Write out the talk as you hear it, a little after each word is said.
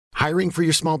Hiring for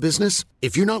your small business?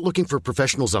 If you're not looking for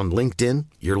professionals on LinkedIn,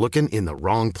 you're looking in the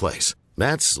wrong place.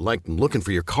 That's like looking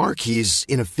for your car keys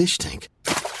in a fish tank.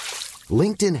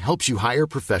 LinkedIn helps you hire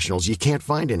professionals you can't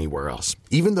find anywhere else,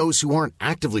 even those who aren't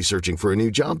actively searching for a new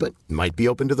job but might be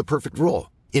open to the perfect role.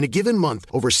 In a given month,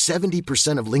 over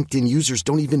 70% of LinkedIn users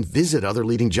don't even visit other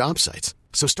leading job sites.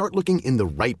 So start looking in the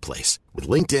right place. With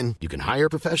LinkedIn, you can hire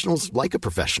professionals like a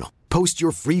professional. Post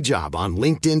your free job on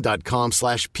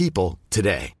linkedin.com/people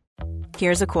today.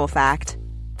 Here's a cool fact.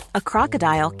 A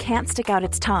crocodile can't stick out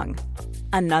its tongue.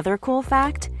 Another cool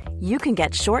fact, you can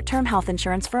get short-term health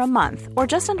insurance for a month or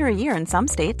just under a year in some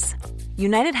states.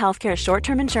 United Healthcare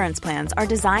short-term insurance plans are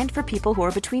designed for people who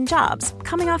are between jobs,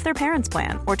 coming off their parents'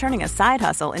 plan, or turning a side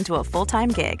hustle into a full-time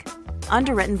gig.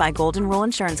 Underwritten by Golden Rule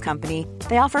Insurance Company,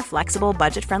 they offer flexible,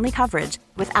 budget-friendly coverage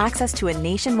with access to a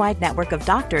nationwide network of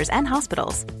doctors and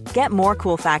hospitals. Get more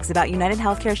cool facts about United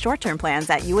Healthcare short-term plans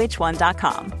at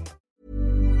uh1.com.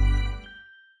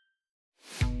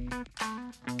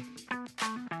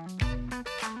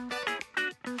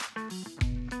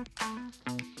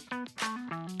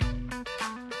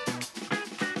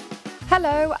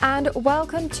 Hello and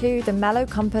welcome to the Mellow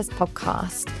Compass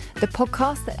podcast, the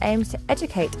podcast that aims to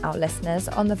educate our listeners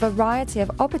on the variety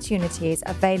of opportunities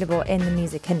available in the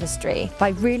music industry by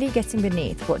really getting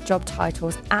beneath what job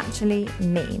titles actually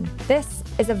mean. This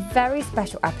is a very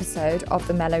special episode of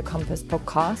the Mellow Compass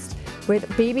podcast with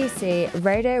BBC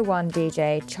Radio 1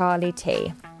 DJ Charlie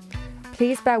T.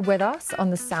 Please bear with us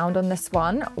on the sound on this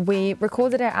one. We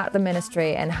recorded it at the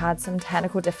Ministry and had some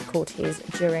technical difficulties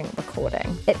during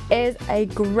recording. It is a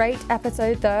great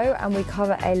episode though, and we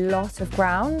cover a lot of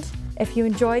ground. If you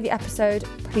enjoy the episode,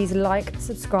 please like,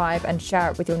 subscribe and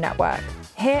share it with your network.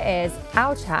 Here is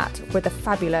our chat with the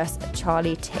fabulous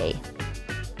Charlie T.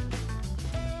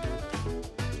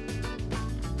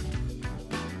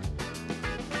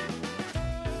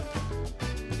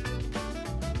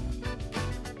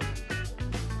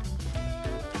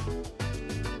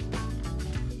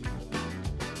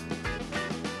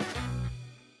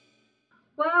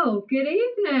 Well, good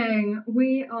evening.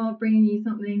 We are bringing you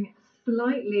something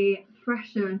slightly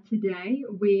fresher today.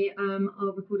 We are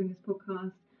recording this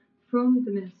podcast from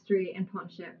the Ministry in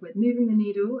partnership with Moving the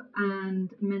Needle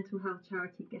and mental health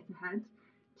charity Get Ahead,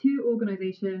 two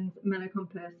organisations Mellow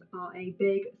Compass are a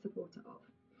big supporter of.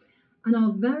 And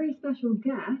our very special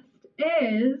guest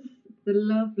is the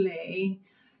lovely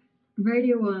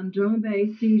Radio 1 drum and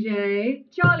bass DJ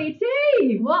Charlie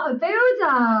T. What a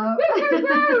build-up!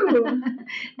 Woo!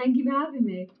 Thank you for having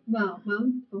me. Well,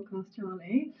 podcast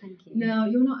Charlie. Thank you. Now,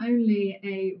 you're not only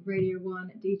a Radio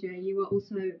 1 DJ, you are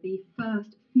also the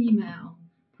first female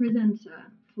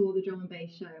presenter for the drum and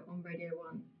bass show on Radio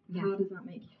 1. Yes. How does that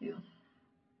make you feel?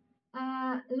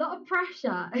 A lot of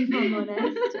pressure, if I'm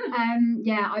honest.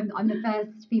 I'm the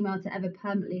first female to ever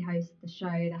permanently host the show.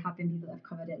 There have been people that have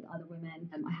covered it, other women.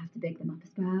 I have to big them up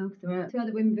as well, because there were two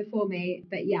other women before me.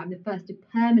 But yeah, I'm the first to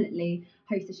permanently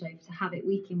host the show, to have it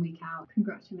week in, week out.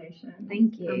 Congratulations.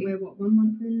 Thank you. And we're, 1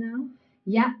 month in now?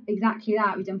 Yeah, exactly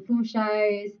that. We've done 4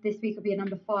 shows. This week will be a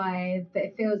number 5, but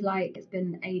it feels like it's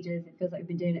been ages. It feels like we've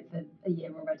been doing it for a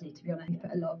year already, to be honest. We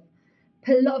put a lot of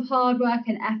hard work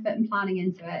and effort and planning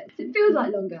into it. So it feels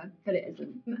like longer, but it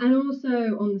isn't. And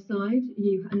also on the side,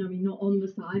 not on the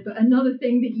side, but another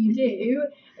thing that you do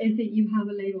is that you have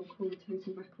a label called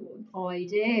Total Records. I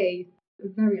do. A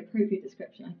very appropriate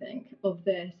description, I think, of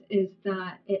this is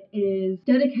that it is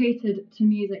dedicated to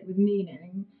music with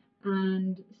meaning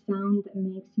and sound that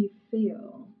makes you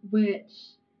feel, which,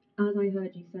 as I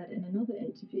heard you said in another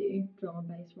interview, drum and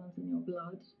bass runs in your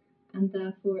blood. And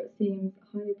therefore it seems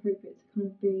highly appropriate to kind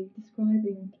of be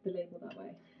describing the label that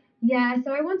way. Yeah,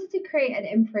 so I wanted to create an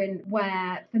imprint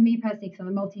where, for me personally, because I'm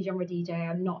a multi-genre DJ,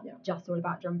 I'm not just all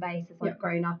about drum bass. As I've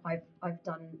grown up, I've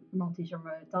done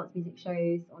multi-genre dance music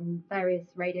shows on various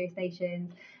radio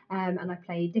stations, and I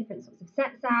played different sorts of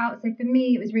sets out. So for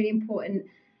me, it was really important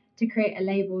to create a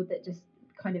label that just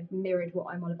kind of mirrored what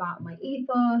I'm all about, my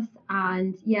ethos.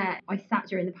 And yeah, I sat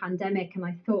during the pandemic and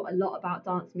I thought a lot about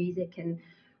dance music and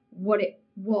what it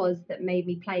was that made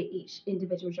me play each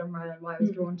individual genre and why I was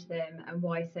drawn to them, and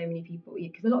why so many people,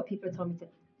 because a lot of people have told me to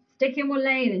stick in one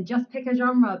lane and just pick a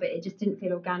genre, but it just didn't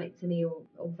feel organic to me or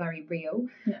very real.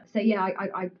 So yeah,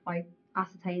 I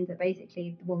ascertained that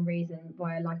basically the one reason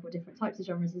why I like all different types of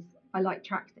genres is I like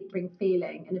tracks that bring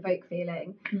feeling and evoke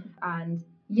feeling. And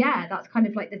yeah, that's kind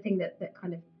of like the thing that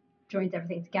kind of joins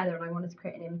everything together, and I wanted to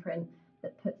create an imprint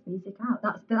that puts music out.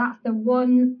 That's the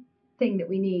one thing that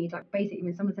we need. Like basically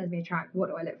when someone sends me a track, what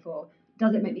do I look for?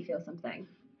 Does it make me feel something?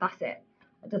 That's it.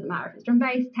 It doesn't matter if it's drum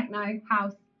bass, techno,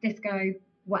 house, disco,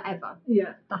 whatever.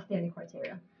 Yeah. That's the only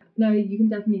criteria. No, you can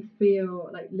definitely feel,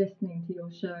 like, listening to your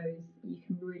shows, you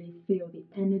can really feel the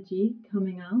energy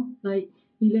coming out. Like,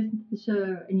 you listen to the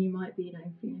show and you might be,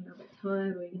 feeling a little bit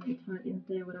tired, or you're going to be tired at the end of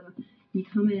the day or whatever. You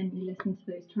come in, you listen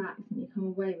to those tracks, and you come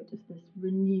away with just this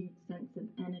renewed sense of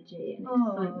energy and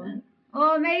excitement.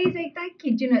 Oh, amazing. Thank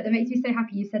you. Do you know what, that makes me so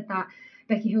happy you said that.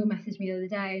 Becky Hill messaged me the other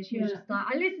day and she was just like,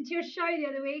 I listened to your show the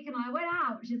other week and I went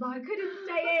out. She's like, I couldn't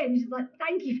stay in. She's like,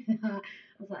 thank you for that.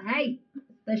 I was like, hey,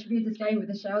 there should be a disclaimer with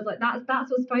the show. I was like,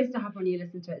 that's what's supposed to happen when you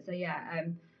listen to it. So yeah,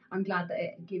 I'm glad that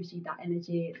it gives you that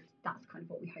energy. That's kind of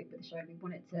what we hope with the show. We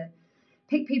want it to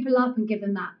pick people up and give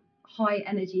them that high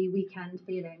energy weekend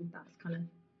feeling. That's kind of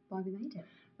why we made it.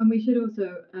 And we should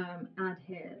also add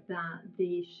here that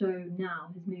the show now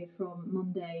has moved from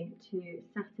Monday to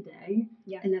Saturday,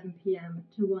 11 p.m.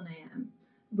 to 1 a.m.,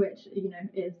 which,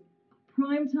 is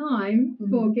prime time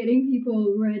for getting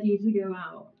people ready to go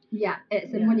out. Yeah,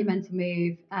 it's a monumental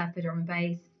move for drum and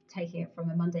bass, taking it from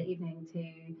a Monday evening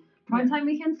to prime time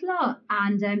weekend slot.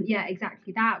 And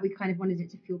exactly that. We kind of wanted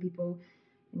it to fuel people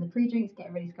in the pre-drinks,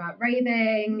 getting ready to go out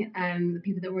raving, the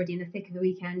people that are already in the thick of the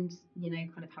weekend,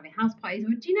 kind of having house parties. Or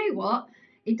do you know what?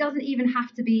 It doesn't even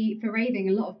have to be for raving.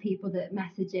 A lot of people that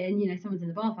message in, someone's in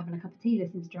the bath having a cup of tea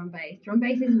listening to drum bass. Drum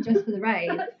bass isn't just for the rave.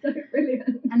 That's so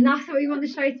brilliant. And that's what we want the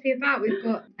show to be about. We've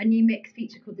got a new mix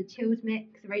feature called the Chilled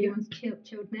Mix, the Radio One's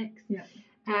chilled Mix. Yeah.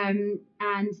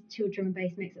 And Chilled Drum and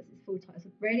Bass Mix, that's its full title. So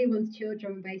Radio One's Chilled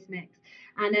Drum and Bass Mix.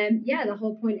 And the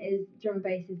whole point is drum and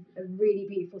bass is a really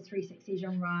beautiful 360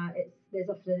 genre. There's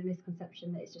often a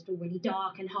misconception that it's just all really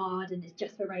dark and hard and it's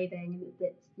just for raving, and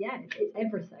it's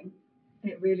everything.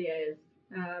 It really is.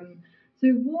 So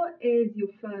what is your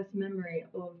first memory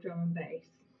of drum and bass?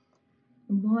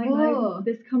 Why?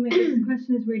 This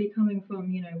question is really coming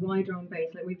from, why drum and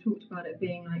bass? Like, we've talked about it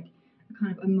being like a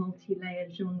kind of a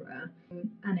multi-layered genre,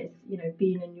 and it's,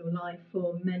 been in your life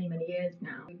for many, many years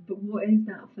now. But what is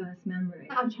that first memory?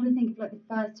 I'm trying to think of like the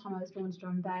first time I was drawn to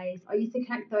drum and bass. I used to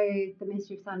collect the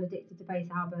Ministry of Sound Addicted to Bass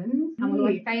albums. And one of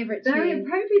my favourite tunes. Very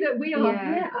appropriate that we are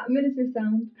here at Ministry of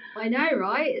Sound. I know,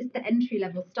 right? It's the entry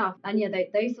level stuff. And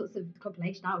those sorts of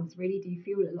compilation albums really do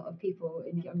fuel a lot of people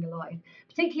in younger life.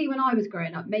 Particularly when I was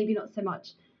growing up, maybe not so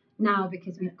much now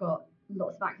because we've got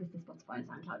lots of access to Spotify and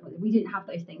SoundCloud. We didn't have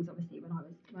those things obviously when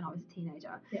I was a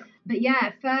teenager. Yeah. But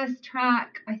first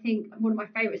track, I think one of my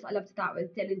favourites I loved that was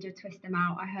Dillinger Twist Them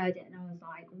Out. I heard it and I was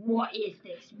like, what is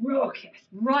this raucous,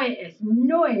 riotous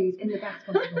noise in the best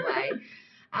possible way?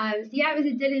 It was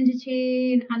a Dillinger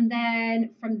tune, and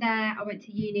then from there I went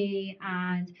to uni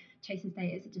and Chasing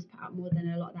Status had just put out More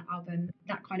Than a Lot of that album.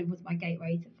 That kind of was my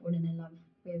gateway to falling in love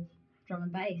with drum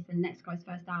and bass. And Next Guy's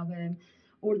first album,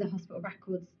 all of the Hospital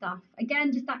Records stuff.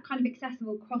 Again, just that kind of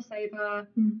accessible crossover,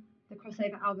 the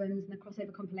crossover albums and the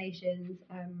crossover compilations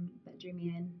that drew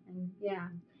me in. And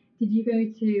Did you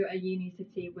go to a uni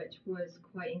city which was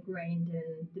quite ingrained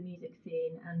in the music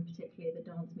scene and particularly the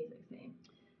dance music scene?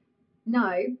 No,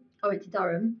 I went to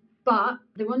Durham. But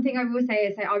the one thing I will say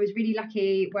is that I was really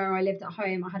lucky where I lived at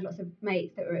home. I had lots of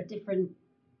mates that were at different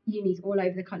unis all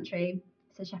over the country.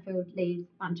 So Sheffield, Leeds,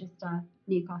 Manchester,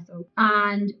 Newcastle.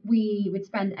 And we would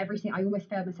spend I almost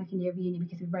failed my second year of uni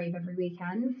because we'd rave every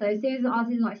weekend. So as soon as I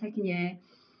was in second year,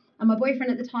 and my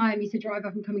boyfriend at the time used to drive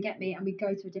up and come and get me, and we'd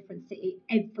go to a different city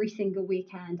every single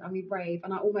weekend and we'd rave.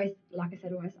 And I almost,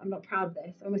 I'm not proud of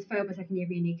this, I almost failed my second year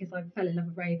of uni because I fell in love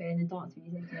with raving and dance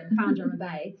music and found drum and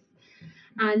bass.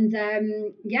 And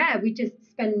we just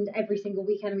spend every single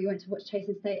weekend. We went to watch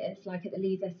Chasing Status like at the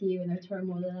Leeds SU, and they were touring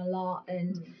More Than a Lot.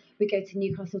 And we go to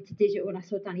Newcastle to Digital, and I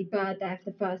saw Danny Bird there for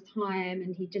the first time,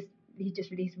 and he just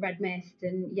released Red Mist.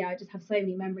 And I just have so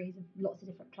many memories of lots of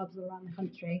different clubs all around the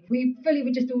country. We fully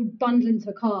would just all bundle into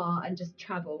a car and just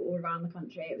travel all around the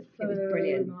country. It was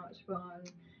brilliant. So much fun.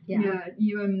 Yeah.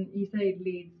 You say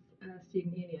Leeds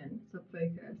Student Union, Sub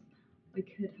Focus. I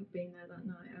could have been there that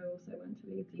night. I also went to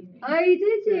Leeds Uni. Oh,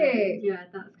 did you? Yeah,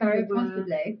 that's very where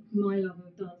possibly my love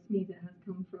of dance music has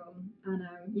come from. And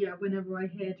whenever I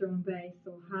hear drum and bass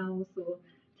or house or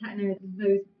techno,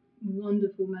 those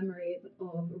wonderful memories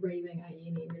of raving at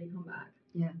uni really come back.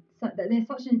 Yeah, so they're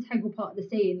such an integral part of the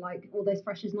scene, like all those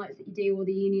freshers nights that you do, all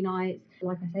the uni nights.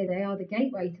 Like I say, they are the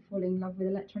gateway to falling in love with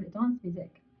electronic dance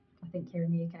music, I think, here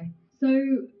in the UK.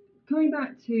 So coming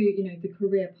back to, the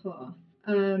career path,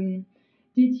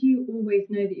 did you always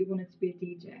know that you wanted to be a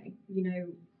DJ?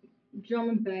 Drum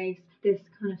and bass, this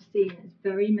kind of scene is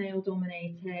very male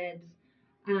dominated,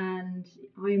 and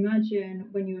I imagine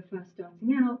when you were first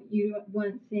starting out, you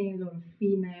weren't seeing a lot of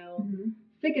female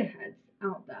figureheads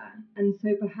out there, and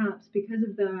so perhaps because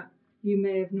of that, you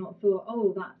may have not thought,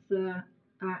 oh, that's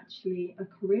actually a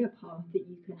career path that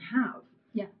you can have.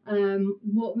 Yeah.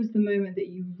 What was the moment that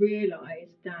you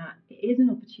realised that it is an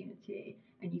opportunity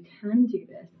and you can do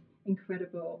this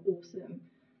incredible, awesome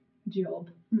job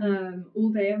all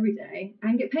day, every day,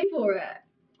 and get paid for it?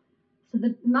 So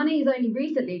the money's only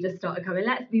recently just started coming.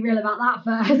 Let's be real about that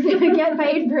first. Get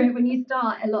paid for it when you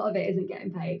start. A lot of it isn't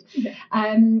getting paid. Yeah.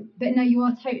 But no, you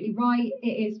are totally right. It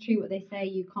is true what they say.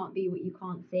 You can't be what you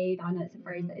can't see. I know it's a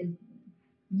phrase that is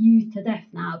used to death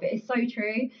now, but it's so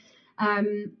true.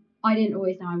 I didn't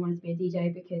always know I wanted to be a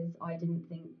DJ because I didn't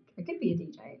think I could be a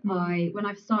DJ. When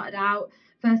I started out,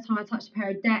 first time I touched a pair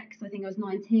of decks, I think I was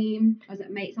 19. I was at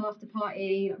a mate's after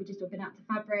party. Like, we just all been out to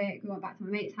Fabric. We went back to my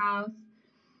mate's house.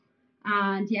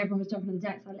 And yeah, everyone was jumping on the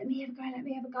decks. Like, let me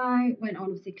have a go. Went on,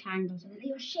 obviously clanged. I was like,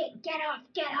 you're shit, get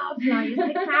off. Like, it's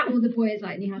like that. All the boys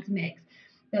like knew how to mix.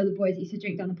 They were the boys that used to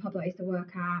drink down the pub that I used to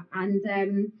work at.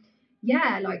 And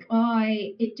yeah, like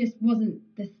it just wasn't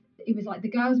it was like the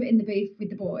girls were in the booth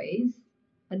with the boys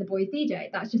and the boys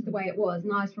DJ. That's just the way it was.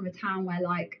 And I was from a town where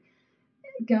like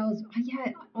girls,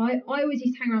 I always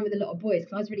used to hang around with a lot of boys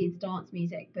because I was really into dance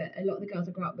music, but a lot of the girls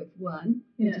I grew up with weren't.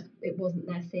 It wasn't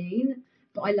their scene.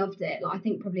 But I loved it. Like, I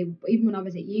think probably even when I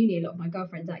was at uni, a lot of my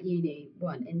girlfriends at uni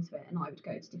weren't into it, and I would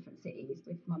go to different cities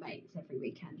with my mates every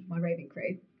weekend, my raving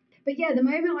crew. But yeah, the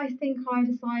moment I think I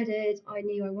decided I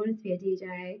knew I wanted to be a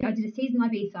DJ, I did a season in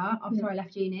Ibiza after I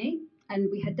left uni, and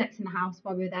we had decks in the house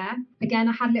while we were there. Again,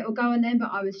 I had a little go on them, but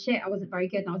I was shit. I wasn't very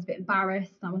good, and I was a bit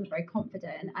embarrassed, and I wasn't very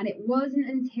confident. And it wasn't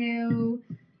until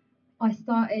I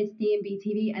started D&B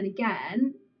TV, and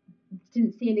again,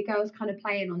 didn't see any girls kind of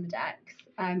playing on the decks.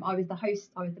 I was the host,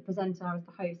 I was the presenter, I was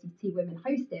the host. You'd see women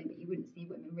hosting, but you wouldn't see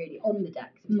women really on the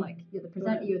decks. It was like you're the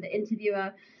presenter, you're the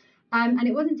interviewer. And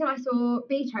it wasn't until I saw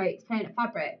Beatrix playing at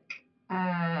Fabric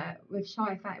with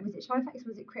Shy FX. Was it Shy FX or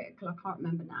was it Critical? I can't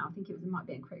remember now. I think it might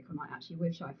be in Critical night actually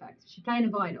with Shy FX. She's playing a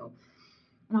vinyl.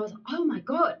 And I was like, oh my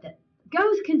God,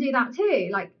 girls can do that too.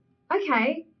 Like,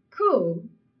 okay, cool.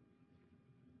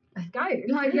 Let's go.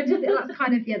 Like, that's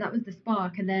kind of, that was the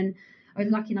spark. And then I was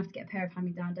lucky enough to get a pair of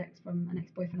hand-me-down decks from an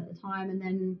ex-boyfriend at the time, and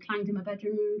then clanged in my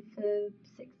bedroom for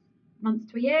 6 months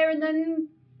to a year, and then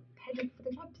headed for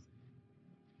the clubs.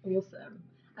 Awesome.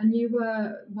 And you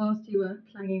were, whilst you were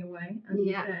clanging away, as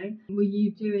you say, were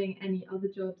you doing any other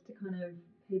jobs to kind of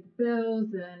pay the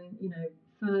bills and,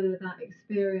 further that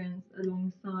experience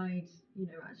alongside,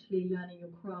 actually learning your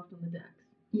craft on the decks?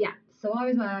 Yeah, so I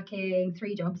was working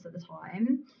 3 jobs at the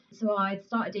time. So I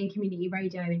started doing community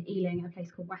radio in Ealing in a place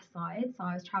called Westside. So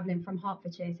I was travelling from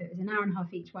Hertfordshire, so it was an hour and a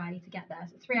half each way to get there.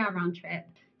 So 3-hour round trip.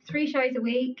 3 shows a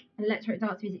week, an electronic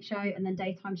dance music show, and then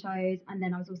daytime shows. And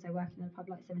then I was also working in a pub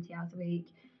like 70 hours a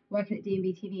week, working at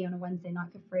D&B TV on a Wednesday night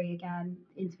for free again,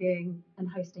 interviewing and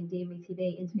hosting D&B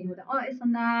TV, interviewing all the artists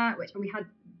on there, and we had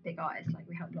big artists, like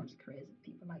we helped launch the careers of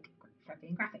people like Freddie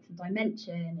and Graphics and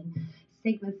Dimension, and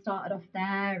Sigma started off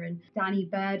there, and Danny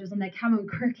Bird was on there, Cameron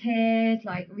Crooked,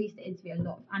 like we used to interview a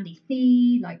lot of Andy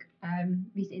C, like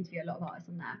we used to interview a lot of artists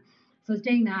on there. So I was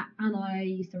doing that, and I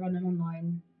used to run an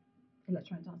online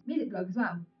electronic dance music blog as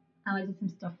well, and I did some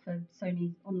stuff for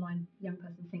Sony's online young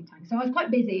person think tank. So I was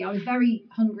quite busy. I was very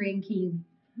hungry and keen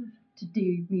to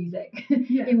do music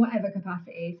in whatever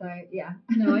capacity. So yeah.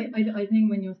 No, I think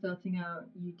when you're starting out,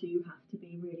 you do have to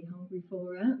be really hungry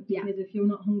for it, because if you're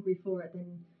not hungry for it,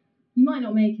 then you might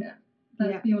not make it.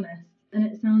 Let's be honest. And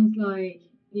it sounds like,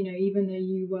 even though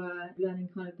you were learning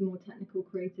kind of the more technical,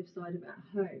 creative side of it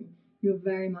at home, you're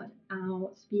very much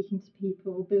out speaking to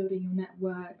people, building your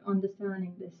network,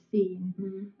 understanding this scene,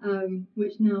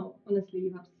 which now, honestly,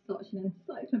 you have such an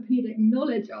encyclopedic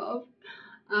knowledge of.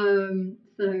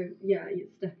 So, yeah,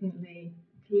 it's definitely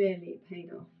clearly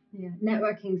paid off. Yeah,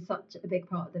 networking is such a big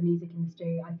part of the music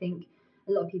industry. I think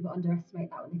a lot of people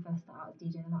underestimate that when they first start out as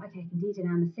DJ. They're like, okay, I can DJ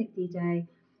now, I'm a sick DJ,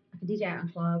 I can DJ out in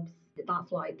clubs.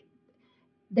 That's like,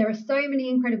 there are so many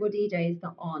incredible DJs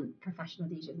that aren't professional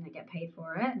DJs and they get paid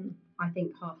for it. I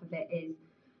think half of it is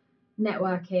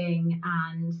networking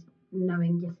and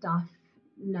knowing your stuff,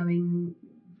 knowing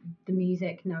the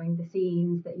music, knowing the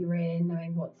scenes that you're in,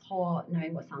 knowing what's hot,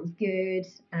 knowing what sounds good,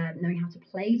 knowing how to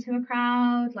play to a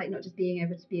crowd, like not just being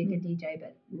able to be a good DJ,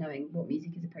 but knowing what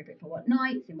music is appropriate for what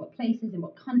nights, in what places, in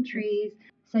what countries.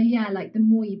 So yeah, like the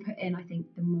more you put in, I think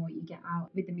the more you get out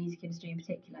with the music industry in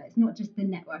particular. It's not just the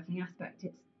networking aspect,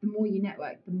 it's the more you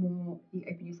network, the more you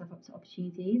open yourself up to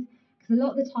opportunities. Because a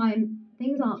lot of the time,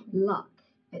 things aren't luck,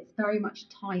 it's very much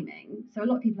timing. So a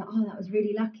lot of people are like, oh, that was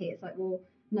really lucky. It's like, well,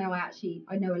 no,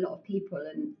 I know a lot of people,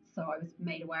 and so I was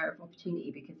made aware of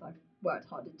opportunity because I've worked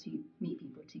harder to meet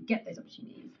people to get those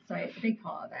opportunities. So it's a big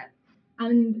part of it.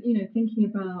 And, thinking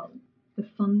about the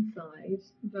fun side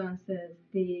versus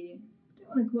the,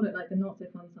 want to call it like the not so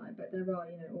fun side, but there are,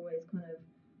 always kind of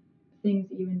things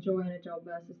that you enjoy in a job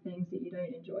versus things that you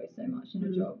don't enjoy so much in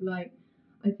a job. Like,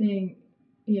 I think,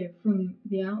 from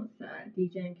the outset,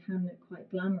 DJing can look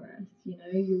quite glamorous.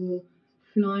 You're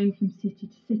flying from city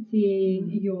to city,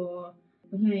 you're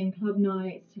playing club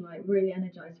nights to like really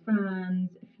energize fans.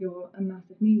 If you're a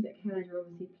massive music head, you're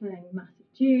obviously playing massive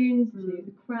tunes to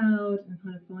the crowd and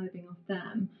kind of vibing off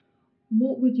them.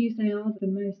 What would you say are the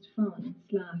most fun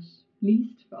 /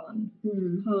 least fun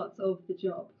parts of the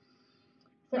job?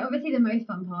 So obviously the most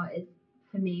fun part is,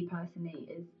 for me personally,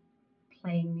 is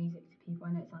playing music to people.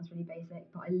 I know it sounds really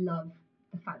basic, but I love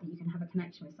the fact that you can have a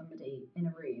connection with somebody in a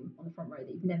room on the front row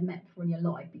that you've never met before in your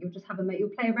life, but you'll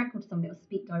play a record to somebody or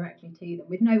speak directly to them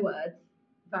with no words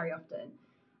very often.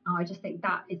 I just think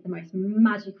that is the most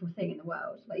magical thing in the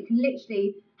world. Like, you can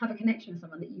literally have a connection with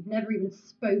someone that you've never even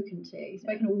spoken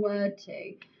a word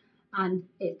to, and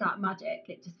it's that magic.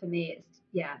 It just, for me,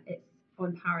 it's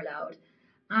unparalleled.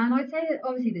 And I'd say that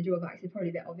obviously the drawbacks are probably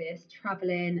a bit obvious: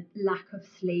 travelling, lack of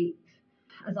sleep,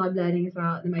 as I'm learning as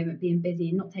well at the moment, being busy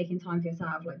and not taking time for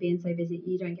yourself, like being so busy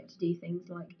you don't get to do things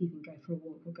like even go for a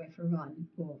walk or go for a run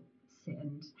or sit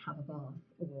and have a bath,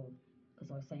 or,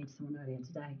 as I was saying to someone earlier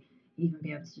today, even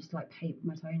be able to just like paint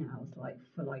my toenails like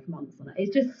for like months on it.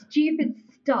 It's just stupid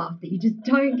stuff that you just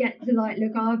don't get to like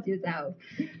look after yourself.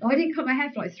 I didn't cut my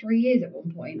hair for like 3 years at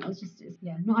one point. I was just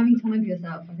not having time for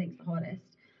yourself, I think, is the hardest.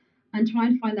 And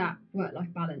trying to find that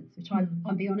work-life balance, which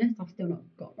I'll be honest, I've still not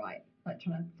got right. Like,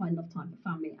 trying to find enough time for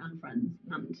family and friends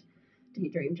and do your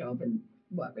dream job and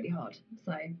work really hard.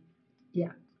 So,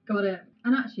 yeah. Got it.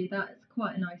 And actually, that's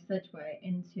quite a nice segue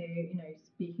into,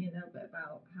 speaking a little bit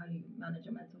about how you manage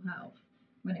your mental health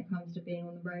when it comes to being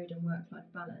on the road and work-life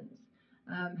balance.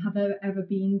 Have there ever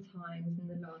been times in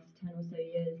the last 10 or so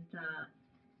years that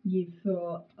you've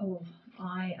thought, oh,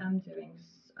 I am doing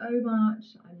so much,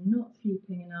 I'm not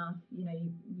sleeping enough? You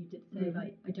did say,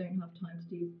 like, I don't have time to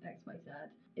do X, Y, Z.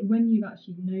 When you've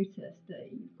actually noticed that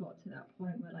you've got to that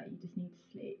point where, like, you just need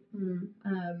to sleep,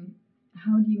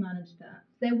 how do you manage that?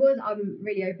 I'm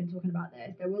really open talking about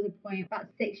this. There was a point about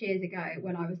 6 years ago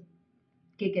when I was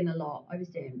gigging a lot. I was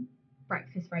doing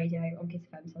breakfast radio on Kiss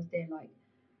FM, so I was doing like,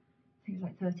 I think it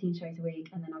was like 13 shows a week,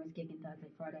 and then I was gigging Thursday,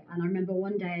 Friday. And I remember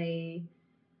one day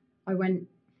I went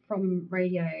from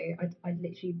radio, I'd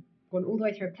literally gone all the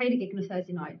way through. I played a gig on a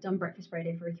Thursday night, done breakfast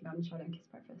radio for Ricky Van Charlotte and Kiss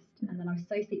Breakfast, and then I was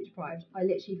so sleep deprived, I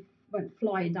literally went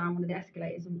flying down one of the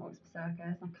escalators on Oxford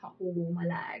Circus, and I cut all my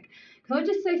leg because I was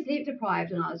just so sleep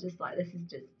deprived, and I was just like, this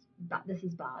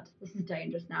is bad, this is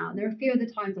dangerous now. And there are a few other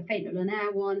times I fainted on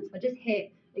air once. I just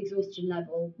hit exhaustion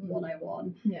level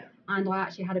 101, and I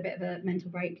actually had a bit of a mental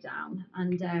breakdown.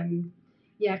 And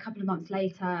a couple of months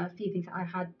later, a few things that I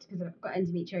had, because I've got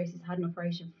endometriosis, I had an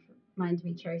operation for my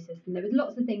endometriosis, and there was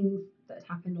lots of things that had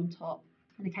happened on top.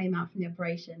 And I came out from the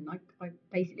operation, I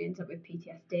basically ended up with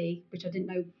PTSD, which I didn't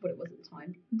know what it was at the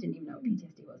time. Didn't even know what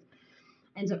PTSD was.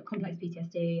 Ended up with complex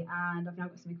PTSD, and I've now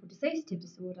got something called dissociative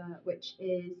disorder, which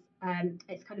is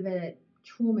it's kind of a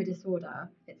trauma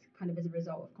disorder. It's kind of as a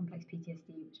result of complex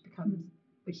PTSD,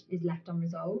 which is left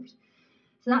unresolved.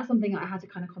 So that's something that I had to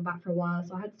kind of combat for a while.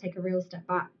 So I had to take a real step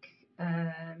back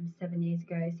 6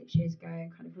 years ago,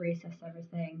 kind of reassess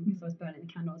everything, because I was burning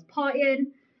the candle. I was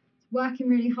partying, working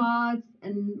really hard,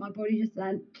 and my body just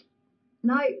went,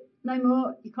 no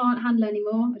more, you can't handle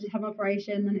anymore. I just had my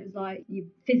operation, and it was like, you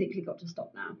physically got to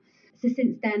stop now. So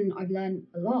since then, I've learned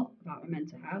a lot about my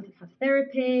mental health. I've had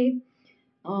therapy.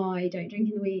 I don't drink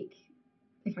in the week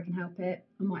if I can help it.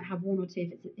 I might have one or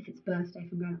two if it's birthday,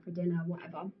 if I'm going out for dinner,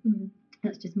 whatever.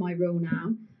 That's just my rule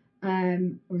now.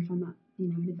 Or if I'm at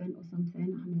an event or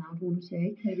something, I'm allowed one or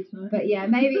two. Maybe tonight. But yeah,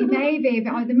 maybe.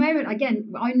 But at the moment,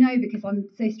 again, I know, because I'm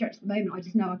so stretched at the moment, I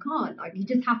just know I can't. Like, you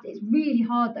just have to. It's really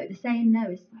hard though. The saying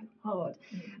no is so hard.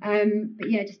 But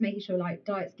yeah, just making sure like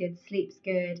diet's good, sleep's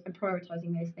good, and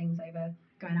prioritising those things over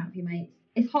going out with your mates.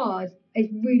 It's hard.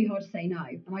 It's really hard to say no,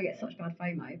 and I get such bad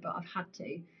FOMO, but I've had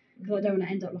to, because I don't want to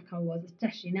end up like I was,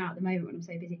 especially now at the moment when I'm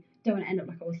so busy. Don't want to end up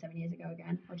like I was 7 years ago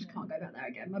again. I just can't go back there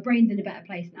again. My brain's in a better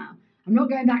place now. I'm not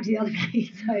going back to the other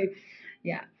place. So,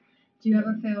 yeah. Do you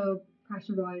ever feel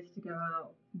pressurised to go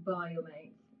out by your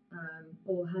mates,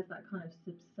 or has that kind of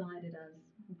subsided as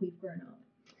we've grown up?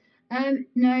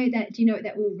 No,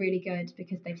 they're all really good,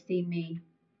 because they've seen me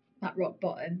at rock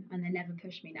bottom, and they never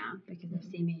push me now, because they've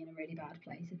seen me in a really bad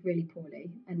place, really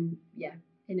poorly, and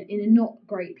in a not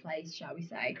great place, shall we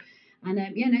say. And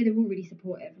they're all really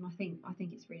supportive, and I think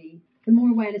it's really, the more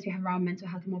awareness we have around mental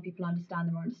health, the more people understand,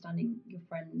 the more understanding your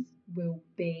friends will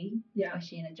be,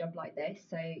 especially in a job like this.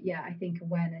 So yeah, I think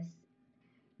awareness,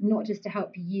 not just to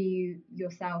help you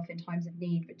yourself in times of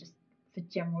need, but just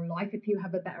general life, if people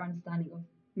have a better understanding of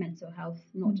mental health,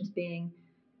 not just being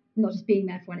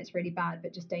there for when it's really bad,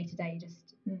 but just day to day,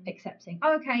 just accepting,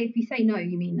 oh, okay, if you say no,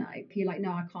 you mean no. If you're like,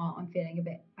 no, I can't, I'm feeling a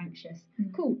bit anxious.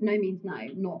 Cool, no means no,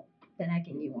 not then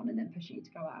egging you on and then pushing you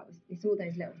to go out. It's all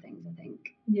those little things, I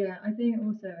think. Yeah, I think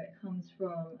also it comes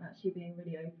from actually being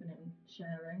really open and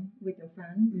sharing with your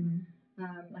friends.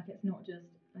 Like, it's not just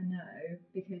a no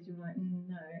because you're like,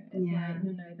 no. It's like,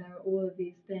 no, there are all of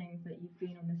these things that you've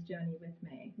been on this journey with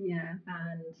me. Yeah.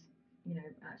 And, you know,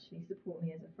 actually support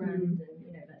me as a friend and,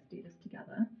 you know, let's do this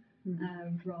together.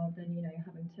 Rather than, you know,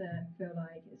 having to feel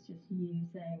like it's just you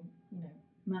saying, you know,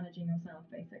 managing yourself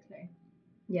basically.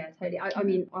 Yeah, totally. I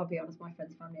mean, I'll be honest, my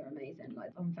friends' family are amazing.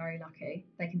 Like, I'm very lucky.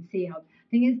 They can see how.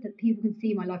 Thing is that people can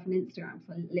see my life on Instagram,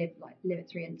 so I live it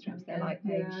through Instagram. So they're like, oh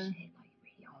shit, like you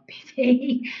really are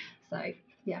busy. So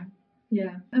yeah.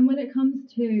 Yeah. And when it comes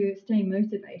to staying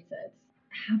motivated,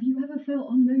 have you ever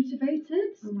felt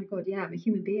unmotivated? Oh my god, yeah, I'm a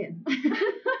human being.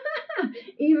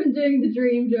 Even doing the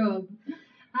dream job.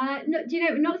 No, do you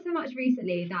know, not so much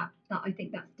recently that I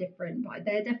think that's different, but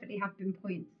there definitely have been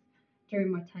points during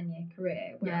my 10-year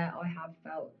career where I have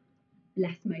felt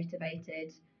less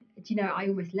motivated. Do you know, I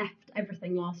almost left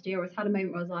everything last year. I had a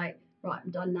moment where I was like, right, I'm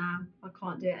done now. I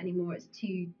can't do it anymore. It's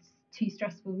too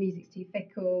stressful. Music's too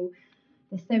fickle.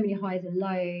 There's so many highs and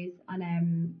lows.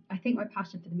 And I think my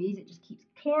passion for the music just keeps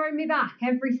clawing me back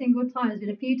every single time. There's been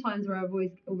a few times where I've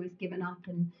always almost given up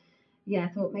and I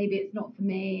thought maybe it's not for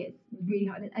me. It's really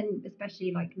hard, and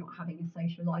especially like not having a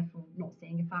social life or not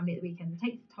seeing a family at the weekend. It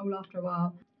takes a toll after a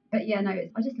while. But yeah, no,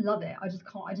 I just love it. I just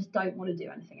don't want to do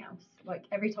anything else. Like,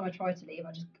 every time I try to leave,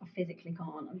 I physically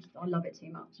can't. I love it too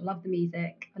much. I love the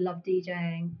music. I love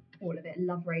DJing, all of it. I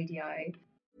love radio.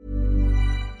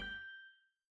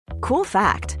 Cool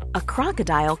fact, a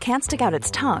crocodile can't stick out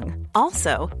its tongue.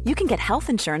 Also, you can get health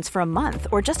insurance for a month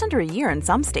or just under a year in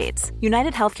some states.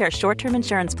 United Healthcare short-term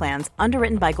insurance plans,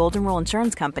 underwritten by Golden Rule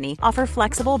Insurance Company, offer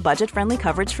flexible, budget-friendly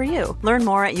coverage for you. Learn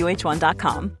more at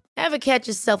uh1.com. Ever catch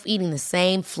yourself eating the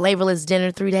same flavorless dinner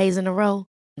 3 days in a row?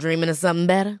 Dreaming of something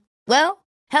better? Well,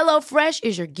 HelloFresh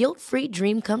is your guilt-free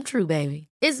dream come true, baby.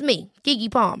 It's me,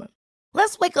 Keke Palmer.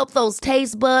 Let's wake up those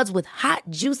taste buds with hot,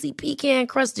 juicy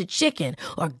pecan-crusted chicken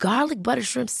or garlic butter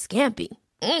shrimp scampi.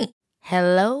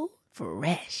 Hello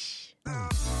Fresh.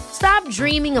 Stop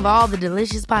dreaming of all the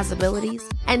delicious possibilities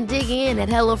and dig in at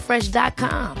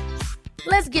HelloFresh.com.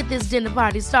 Let's get this dinner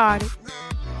party started.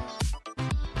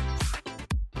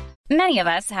 Many of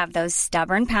us have those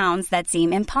stubborn pounds that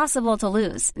seem impossible to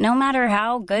lose, no matter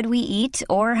how good we eat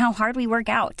or how hard we work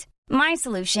out. My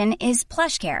solution is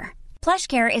PlushCare.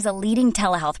 PlushCare is a leading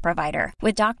telehealth provider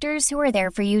with doctors who are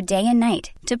there for you day and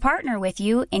night to partner with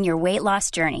you in your weight loss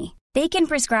journey. They can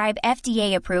prescribe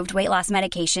FDA-approved weight loss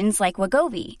medications like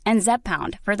Wegovy and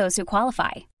Zepbound for those who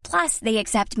qualify. Plus, they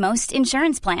accept most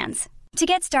insurance plans. To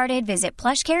get started, visit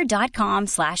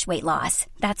plushcare.com/weightloss.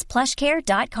 That's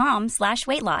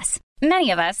plushcare.com/weightloss.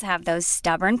 Many of us have those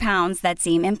stubborn pounds that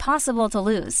seem impossible to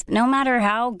lose, no matter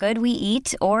how good we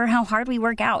eat or how hard we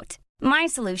work out. My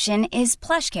solution is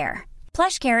PlushCare.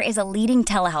 PlushCare is a leading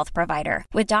telehealth provider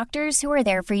with doctors who are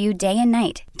there for you day and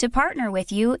night to partner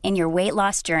with you in your weight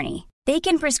loss journey. They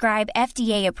can prescribe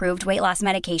FDA-approved weight loss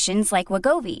medications like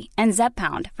Wegovy and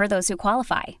Zepbound for those who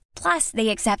qualify. Plus, they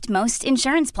accept most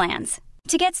insurance plans.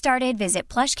 To get started, visit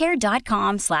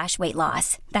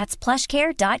plushcare.com/weightloss. That's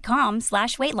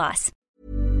plushcare.com/weightloss.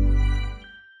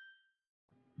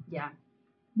 Yeah.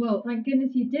 Well, thank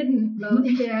goodness you didn't last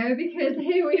year, because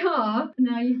here we are.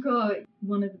 Now you've got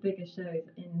one of the biggest shows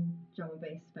in drum and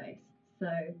bass space. So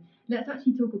let's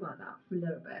actually talk about that for a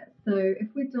little bit. So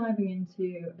if we're diving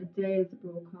into a day as a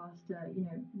broadcaster, you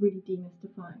know, really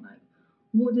demystifying, like,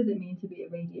 what does it mean to be a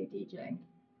radio DJ?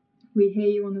 We hear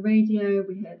you on the radio,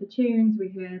 we hear the tunes, we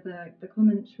hear the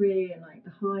commentary and like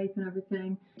the hype and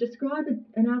everything. Describe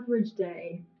an average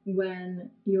day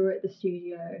when you're at the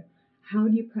studio. How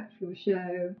do you prep for your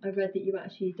show? I read that you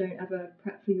actually don't ever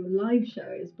prep for your live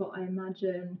shows, but I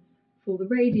imagine for the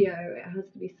radio it has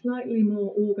to be slightly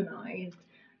more organised,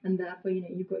 and therefore, you know,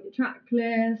 you've got your track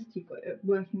list, you've got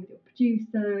working with your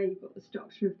producer, you've got the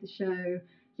structure of the show.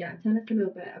 Yeah, tell us a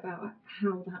little bit about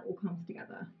how that all comes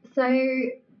together. So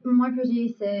my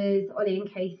producers, Ollie and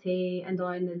Katie, and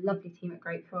I, and the lovely team at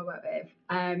Grape who I work with,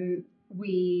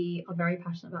 we are very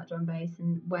passionate about drum and bass,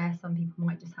 and where some people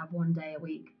might just have one day a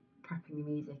week prepping the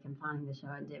music and planning the show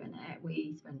and doing it,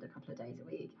 we spend a couple of days a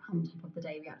week. On top of the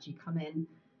day we actually come in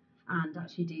and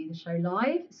actually do the show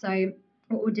live. So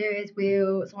what we'll do is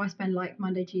so I spend like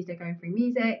Monday, Tuesday going through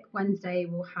music. Wednesday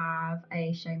we'll have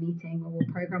a show meeting where we'll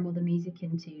program all the music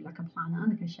into like a planner,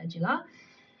 like a scheduler.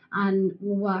 and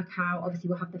we'll work out, obviously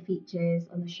we'll have the features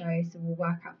on the show, so we'll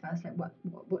work out first like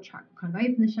what track we'll kind of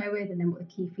open the show with, and then what the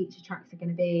key feature tracks are going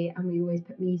to be, and we always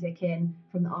put music in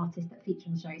from the artists that feature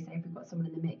on the show. So if we've got someone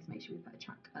in the mix, make sure we put a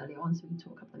track early on so we can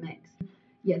talk up the mix.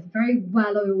 Yeah, it's a very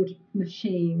well-oiled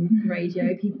machine,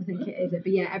 radio. People think it isn't,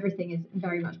 but yeah, everything is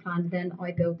very much planned. Then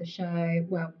I build the show.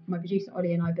 Well, my producer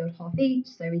Ollie and I build half each,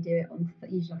 so we do it on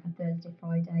usually like a Thursday,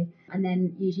 Friday, and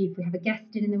then usually if we have a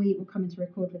guest in the week, we'll come in to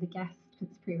record with a guest because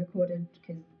it's pre-recorded.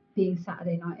 Because being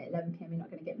Saturday night at 11 p.m, you're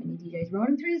not going to get many DJs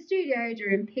rolling through the studio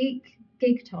during peak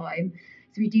gig time.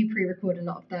 So we do pre-record a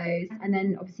lot of those, and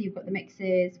then obviously you've got the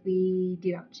mixes. We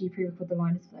do actually pre-record the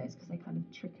liners for those because they kind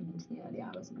of trickle into the early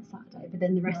hours on the Saturday. But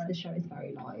then the rest of the show is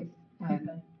very live.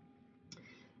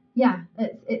 Yeah,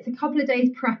 it's a couple of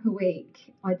days prep a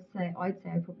week. I'd say I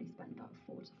probably spend about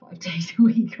 4 to 5 days a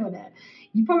week on it.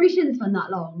 You probably shouldn't spend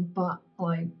that long, but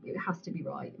it has to be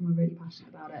right, and we're really passionate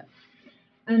about it.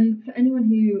 And for anyone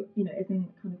who isn't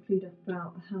kind of clued up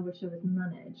about how a show is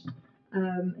managed,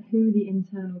 who are the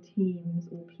internal teams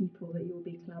or people that you'll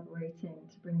be collaborating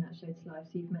to bring that show to life?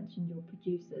 So you've mentioned your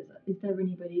producers. Is there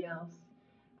anybody else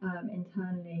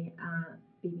internally at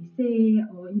BBC,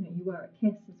 or you were at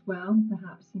KISS as well?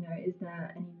 Perhaps is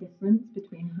there any difference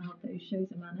between how those shows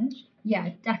are managed? Yeah,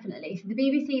 definitely. So the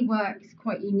BBC works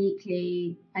quite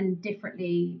uniquely and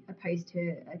differently, opposed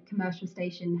to a commercial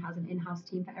station has an in-house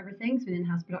team for everything. So an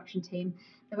in-house production team.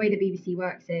 The way the BBC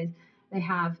works is they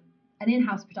have an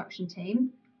in-house production team,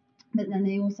 but then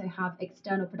they also have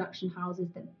external production houses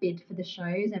that bid for the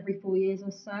shows every 4 years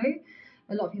or so.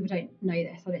 A lot of people don't know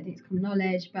this. I don't think it's common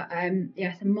knowledge, but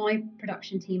so my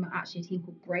production team are actually a team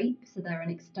called Grape. So they're an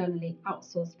externally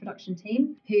outsourced production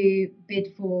team who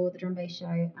bid for the drum bass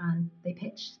show, and they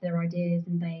pitched their ideas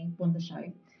and they won the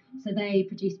show. So they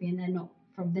produced me, and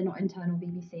they're not internal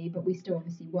BBC, but we still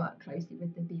obviously work closely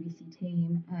with the BBC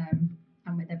team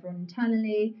and with everyone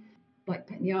internally, like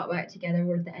putting the artwork together,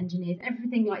 all of the engineers,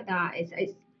 everything like that.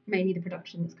 It's mainly the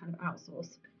production that's kind of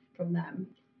outsourced from them.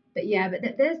 But yeah,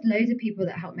 there's loads of people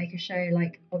that help make a show.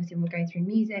 Like obviously when we're going through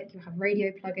music, you'll have radio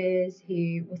pluggers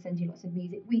who will send you lots of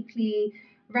music weekly,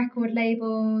 record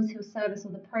labels who'll service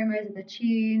all the promos of the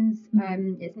tunes.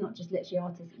 It's not just literally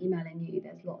artists emailing you.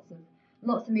 There's lots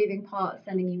of moving parts,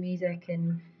 sending you music,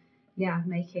 and yeah,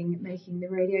 making the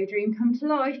radio dream come to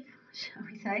life, shall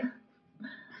we say.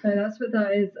 So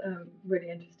that is really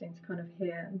interesting to kind of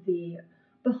hear the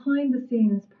behind the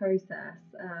scenes process.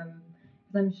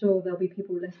 I'm sure there'll be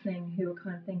people listening who are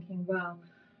kind of thinking, well,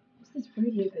 what's this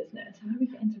radio business? How do we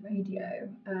get into radio?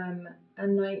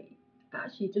 And like,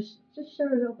 actually, just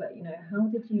share a little bit. How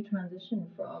did you transition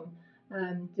from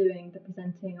doing the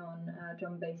presenting on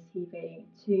Drum Bass TV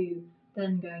to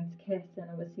then going to KISS and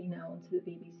obviously now onto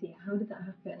the BBC? How did that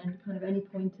happen? And kind of any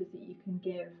pointers that you can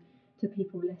give to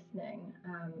people listening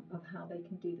of how they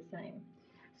can do the same?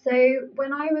 So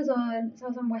when I was on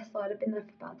Westside, I've been there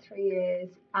for about 3 years,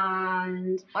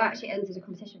 and I actually entered a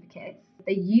competition for KISS.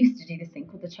 They used to do this thing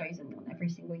called The Chosen One every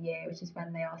single year, which is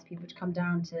when they asked people to come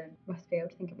down to Westfield,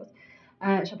 I think it was,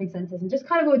 shopping centres, and just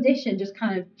kind of audition, just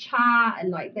kind of chat, and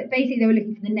like that. Basically, they were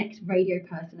looking for the next radio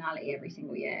personality every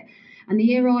single year. And the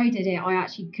year I did it, I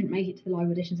actually couldn't make it to the live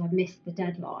auditions. I missed the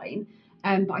deadline.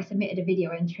 But I submitted a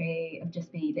video entry of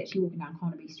just me literally walking down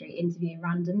Carnaby Street, interviewing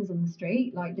randoms on the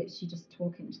street, like literally just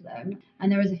talking to them.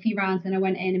 And there was a few rounds, and I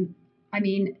went in, and I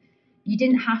mean, you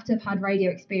didn't have to have had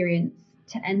radio experience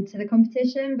to enter the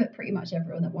competition, but pretty much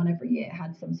everyone that won every year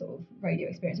had some sort of radio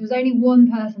experience. There was only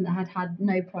one person that had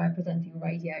no prior presenting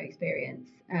radio experience.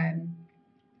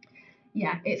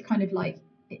 Yeah, it's kind of like,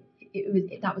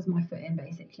 that was my foot in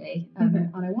basically,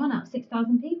 and I won out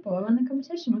 6,000 people. I won the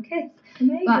competition on KISS.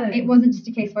 Amazing. But it wasn't just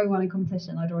a case of I won a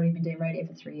competition. I'd already been doing radio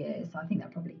for 3 years, so I think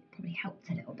that probably helped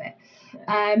a little bit.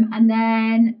 Yeah. And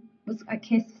then was at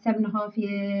KISS for 7.5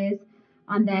 years,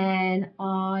 and then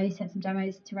I sent some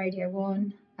demos to Radio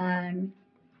 1,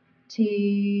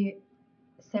 to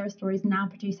Sarah Story's now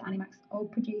producer, Annie Mac's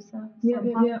old producer.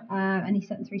 And he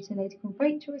sent them through to a lady called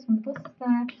Rachel, who's one of the bosses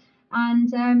there.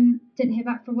 And didn't hear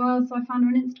back for a while, so I found her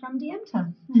on Instagram, DM'd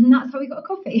her, and that's how we got a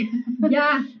coffee.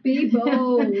 Yeah, be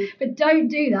bold. But don't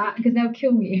do that, because they'll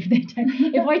kill me if they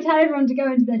don't. If I tell everyone to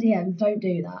go into their DMs, don't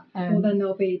do that. Well, then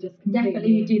they'll be just completely...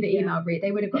 Definitely do the email route.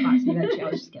 They would have got back to me eventually. I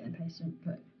was just getting impatient,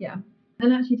 but yeah.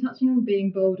 And actually touching on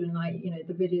being bold and like,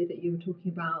 the video that you were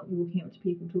talking about, walking up to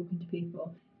people, talking to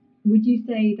people, would you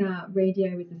say that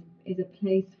radio is a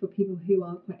place for people who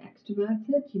are quite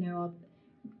extroverted?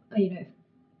 If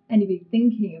anybody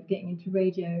thinking of getting into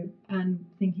radio and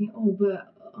thinking, oh,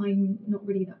 but I'm not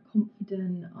really that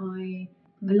confident, I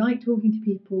I like talking to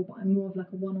people, but I'm more of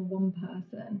like a one-on-one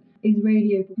person. Is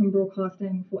radio and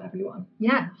broadcasting for everyone?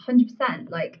 Yeah, 100%.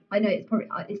 Like, I know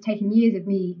it's taken years of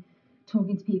me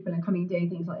talking to people and coming and doing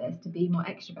things like this to be more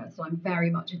extrovert. So I'm very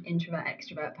much an introvert,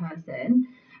 extrovert person.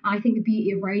 And I think the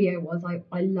beauty of radio was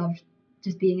I loved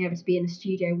just being able to be in a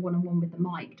studio one-on-one with the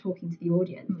mic, talking to the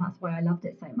audience. That's why I loved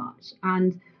it so much.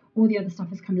 And all the other stuff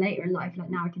has come later in life. Like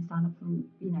now I can stand up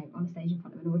on a stage in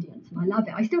front of an audience, and I love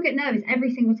it. I still get nervous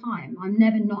every single time. I'm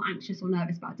never not anxious or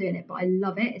nervous about doing it, but I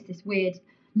love it. It's this weird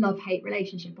love-hate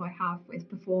relationship I have with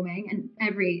performing and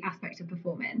every aspect of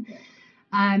performing.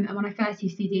 And when I first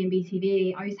used CD and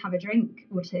BTV, I used to have a drink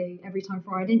or two every time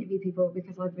before I'd interview people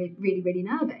because I'd be really, really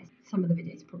nervous. Some of the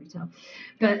videos you probably tell,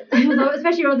 but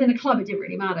especially when I was in a club, it didn't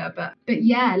really matter. But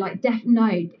yeah, like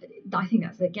I think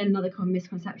that's again another common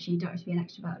misconception. You don't have to be an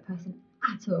extroverted person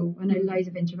at all. I know loads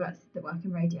of introverts that work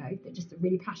in radio that just are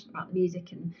really passionate about the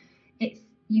music, and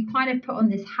you kind of put on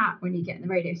this hat when you get in the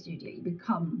radio studio. You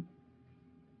become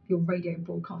your radio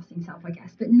broadcasting self, I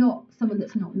guess, but not someone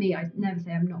that's not me. I never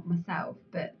say I'm not myself,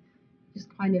 but just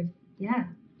kind of you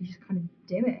just kind of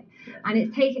do it. Yeah. And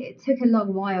it took a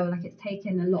long while. Like it's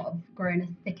taken a lot of growing a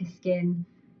thicker skin,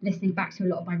 listening back to a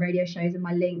lot of my radio shows and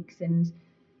my links and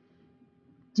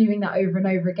doing that over and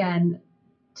over again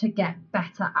to get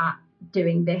better at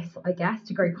doing this, I guess,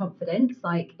 to grow confidence.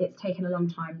 Like it's taken a long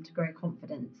time to grow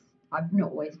confidence. I've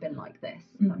not always been like this,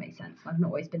 if that makes sense. I've not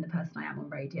always been the person I am on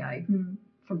radio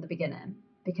from the beginning,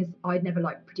 because I'd never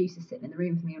liked producers sitting in the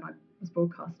room with me when I was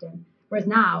broadcasting. Whereas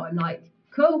now I'm like,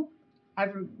 cool,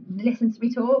 everyone listens to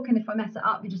me talk, and if I mess it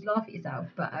up, you just laugh at yourself.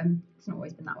 But it's not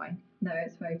always been that way. No,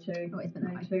 it's very true. Not always been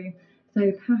that way. True.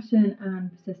 So passion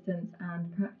and persistence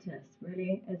and practice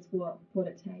really is what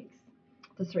it takes.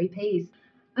 The 3 Ps.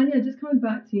 And yeah, just coming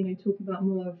back to talking about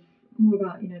more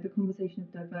about the conversation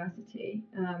of diversity.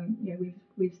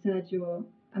 We've said you're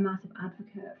a massive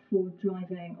advocate for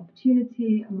driving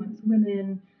opportunity amongst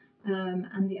women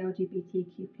and the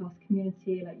LGBTQ plus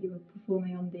community. Like you were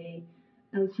performing on the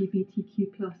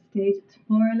LGBTQ plus stage at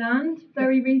Tomorrowland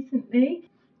very recently.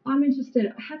 I'm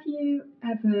interested, have you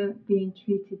ever been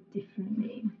treated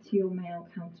differently to your male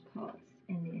counterparts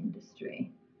in the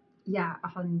industry? Yeah,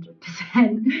 100%.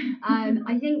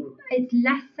 I think it's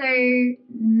less so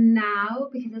now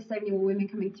because there's so many more women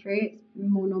coming through. It's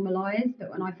more normalised. But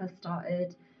when I first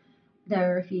started, there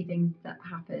were a few things that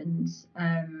happened.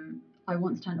 I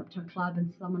once turned up to a club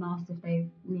and someone asked if they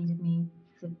needed me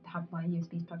to have my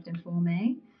USBs plugged in for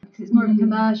me. Because it's more of a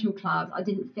commercial club. I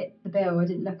didn't fit the bill. I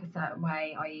didn't look a certain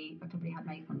way. I probably had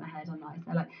makeup on my head. I'm nice.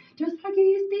 They're like, do you want to plug your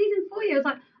USBs in for you? I was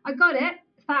like, I got it.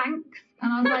 Thanks.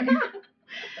 And I was like...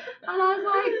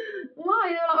 why?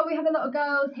 They were like, oh, we have a lot of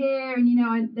girls here,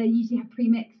 and they usually have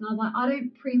pre-mix, and I was like, I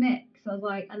don't pre-mix. I was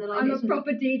like, and they're like, I'm a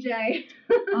proper DJ.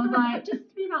 I was like, just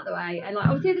move out the way. And like,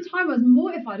 obviously at the time I was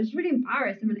mortified. I was really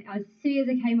embarrassed. And as soon as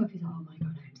it came up, he's like, oh my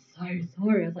god, I'm so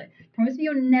sorry. I was like, promise me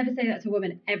you'll never say that to a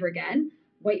woman ever again.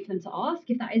 Wait for them to ask.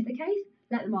 If that is the case,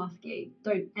 let them ask you.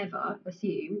 Don't ever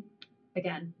assume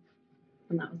again.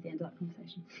 And that was the end of that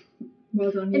conversation.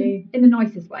 Well done, you. In the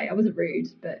nicest way. I wasn't rude,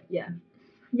 but yeah.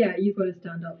 Yeah, you've got to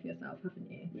stand up for yourself, haven't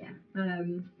you? Yeah.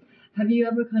 Have you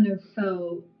ever kind of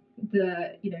felt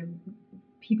that,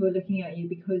 people are looking at you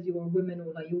because you're a woman,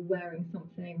 or like you're wearing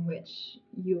something which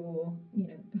you're,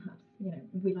 perhaps,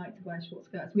 we like to wear short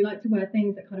skirts. We like to wear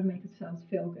things that kind of make ourselves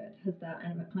feel good. Has that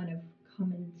ever kind of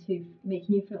come into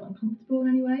making you feel uncomfortable in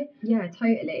any way? Yeah,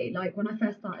 totally. Like when I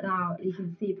first started out, you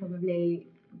can see probably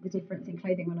the difference in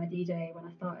clothing when I DJ. When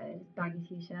I started, baggy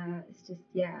t-shirts, just,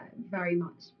 very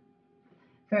much.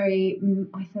 I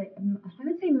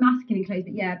wouldn't say masculine clothes,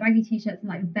 but yeah, baggy t-shirts and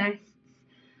like vests.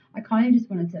 I kind of just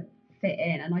wanted to fit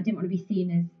in, and I didn't want to be seen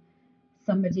as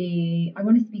somebody. I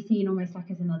wanted to be seen almost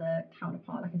like as another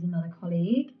counterpart, like as another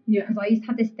colleague. Yeah. Because I used to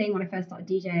have this thing when I first started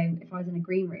DJing. If I was in a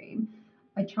green room,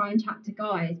 I'd try and chat to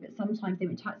guys, but sometimes they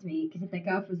wouldn't chat to me because if their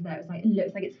girlfriend was there, it's like, it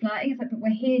looks like it's flirting. It's like, but we're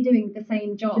here doing the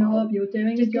same job. You're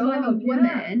doing just because I'm a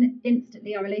woman, yeah.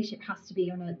 Instantly our relationship has to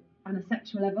be on a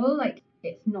sexual level. Like,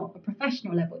 it's not a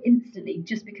professional level instantly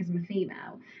just because I'm a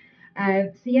female. So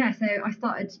I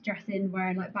started dressing,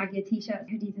 wearing like baggy t-shirts,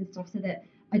 hoodies and stuff, so that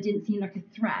I didn't seem like a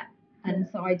threat, and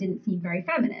so I didn't seem very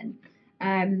feminine.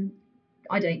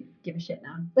 I don't give a shit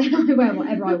now. I wear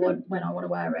whatever I want when I want to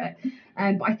wear it.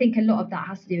 But I think a lot of that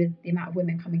has to do with the amount of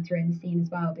women coming through in the scene as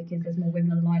well, because there's more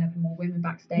women on the lineup and more women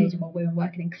backstage and more women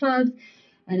working in clubs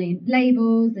and in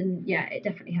labels, and yeah, it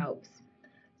definitely helps.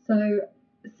 So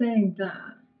saying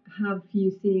that, have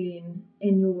you seen,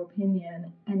 in your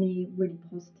opinion, any really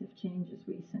positive changes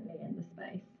recently in the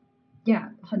space? Yeah,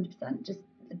 100%. Just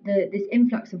this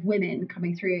influx of women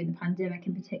coming through in the pandemic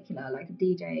in particular, like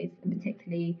DJs, and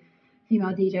particularly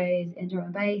female DJs in drum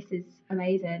and bass, is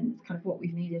amazing. It's kind of what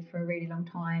we've needed for a really long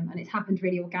time, and it's happened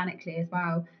really organically as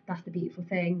well. That's the beautiful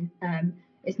thing.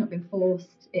 It's not been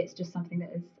forced, it's just something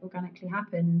that has organically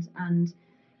happened. And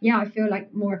yeah, I feel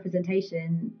like more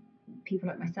representation, people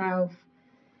like myself,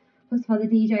 lots of other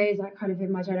DJs like kind of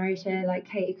in my generation, like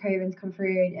Katie Coven's come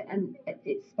through, and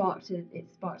it sparked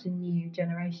a new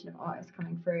generation of artists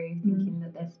coming through, thinking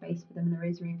that there's space for them and there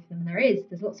is room for them, and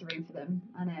there's lots of room for them.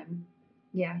 And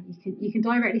yeah, you can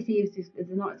directly see there's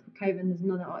an artist called Coven, there's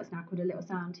another artist now called A Little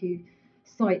Sound who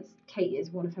cites Katie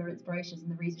as one of her inspirations and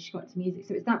the reason she got into music.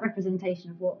 So it's that representation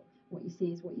of what you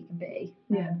see is what you can be.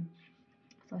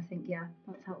 So I think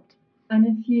that's helped. And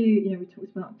if we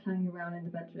talked about playing around in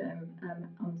the bedroom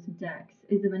on some decks,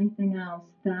 is there anything else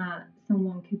that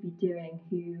someone could be doing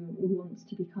who wants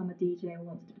to become a DJ or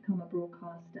wants to become a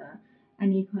broadcaster?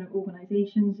 Any kind of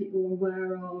organisations that you're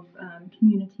aware of,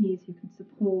 communities who can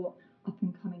support up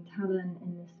and coming talent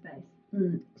in this space?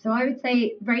 So I would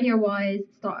say radio-wise,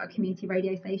 start a community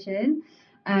radio station.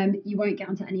 You won't get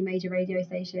onto any major radio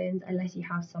stations unless you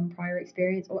have some prior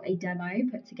experience or a demo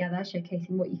put together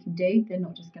showcasing what you can do. They're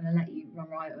not just going to let you run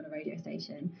riot on a radio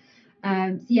station.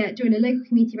 Join a local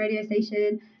community radio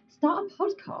station, start a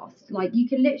podcast. Like, you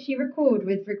can literally record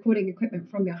with recording equipment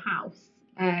from your house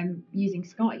using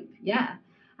Skype.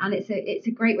 And it's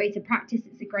a great way to practice.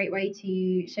 It's a great way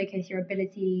to showcase your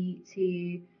ability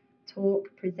to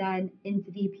talk, present,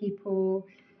 interview people.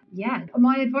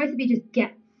 My advice would be just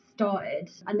get started,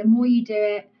 and the more you do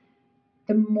it,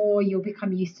 the more you'll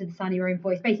become used to the sound of your own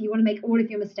voice. Basically, you want to make all of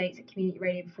your mistakes at community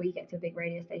radio before you get to a big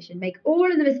radio station. Make all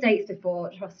of the mistakes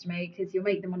before, trust me, because you'll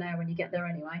make them on air when you get there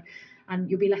anyway, and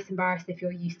you'll be less embarrassed if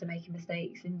you're used to making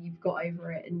mistakes and you've got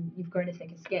over it and you've grown a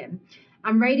thicker skin.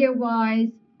 And radio wise,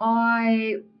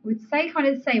 I would say kind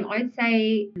of the same. I'd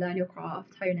say learn your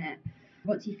craft, hone it.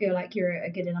 Once you feel like you're at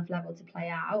a good enough level to play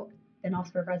out, then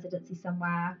ask for a residency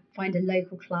somewhere, find a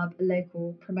local club, a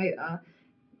local promoter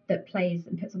that plays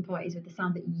and puts on parties with the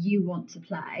sound that you want to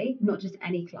play, not just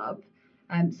any club,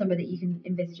 somewhere that you can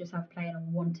envisage yourself playing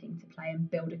and wanting to play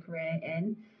and build a career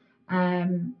in.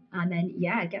 And then,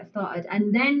 get started.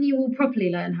 And then you will properly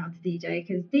learn how to DJ,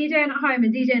 because DJing at home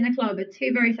and DJing in a club are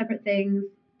two very separate things.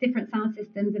 Different sound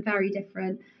systems are very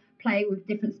different. Playing with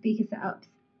different speaker setups,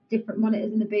 different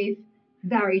monitors in the booth,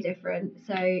 very different.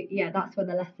 So that's where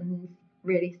the lessons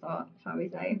really start, shall we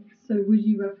say. So would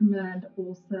you recommend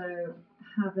also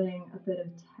having a bit of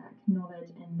tech knowledge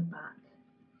in the back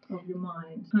of your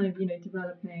mind, kind of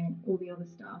developing all the other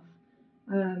stuff,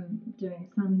 doing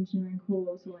a sound engineering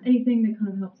course or anything that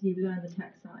kind of helps you learn the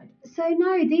tech side? So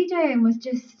no, DJing was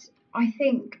just, I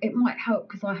think it might help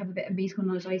because I have a bit of musical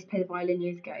knowledge. I used to play the violin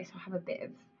years ago, so I have a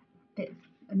bit of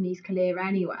a musical ear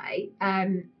anyway.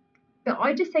 But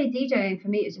I just say DJing for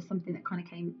me is just something that kind of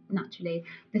came naturally.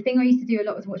 The thing I used to do a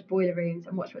lot was watch boiler rooms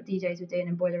and watch what DJs were doing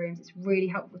in boiler rooms. It's really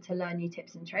helpful to learn new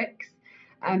tips and tricks.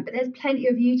 But there's plenty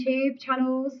of YouTube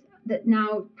channels that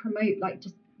now promote like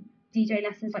just DJ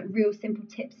lessons, like real simple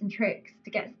tips and tricks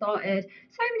to get started.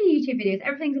 So many YouTube videos,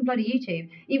 everything's on bloody YouTube.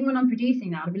 Even when I'm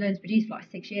producing now, I've been learning to produce for like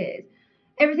 6 years.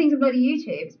 Everything's on bloody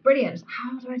YouTube. It's brilliant. Just,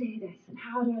 how do I do this and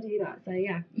how do I do that? So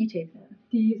YouTube.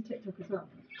 Do you use TikTok as well?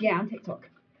 Yeah, and TikTok.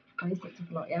 I use TikTok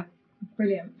a lot, yeah.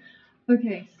 Brilliant.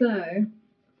 Okay, so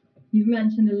you've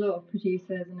mentioned a lot of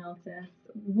producers and artists.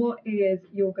 What is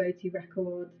your go-to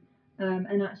record?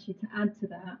 And actually, to add to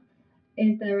that,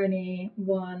 is there any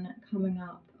one coming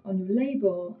up on your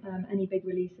label? Any big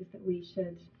releases that we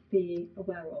should be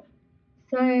aware of?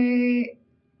 So,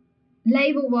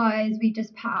 label-wise, we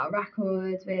just put out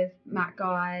records with Matt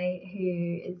Guy,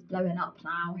 who is blowing up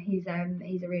now. He's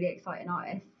a really exciting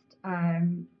artist.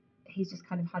 He's just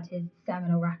kind of had his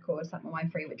seminal record, Set My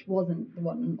Mind Free, which wasn't the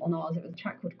one on ours. It was a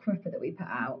track called Cripper that we put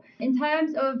out. In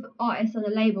terms of artists on the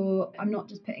label, I'm not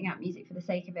just putting out music for the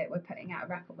sake of it. We're putting out a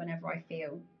record whenever I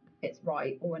feel it's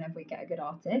right or whenever we get a good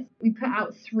artist. We put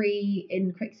out 3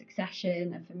 in quick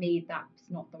succession, and for me, that's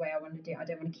not the way I want to do it. I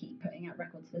don't want to keep putting out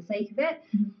records for the sake of it.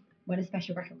 Mm-hmm. When a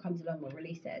special record comes along, we'll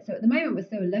release it. So at the moment, we're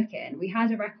still looking. We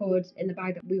had a record in the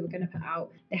bag that we were going to put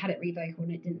out. They had it revocaled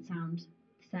and it didn't sound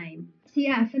same. So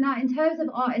for now, in terms of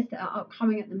artists that are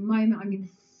upcoming at the moment, I mean,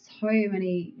 there's so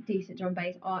many decent drum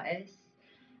bass artists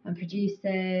and producers.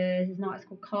 There's an artist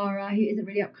called Cara, who isn't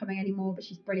really upcoming anymore, but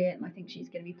she's brilliant, and I think she's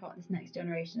going to be part of this next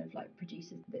generation of like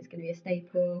producers that's going to be a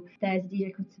staple. There's a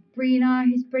DJ called Sabrina,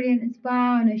 who's brilliant as well.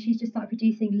 I know she's just started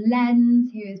producing.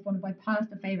 Lens, who is one of my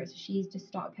personal favourites, so she's just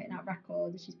started putting out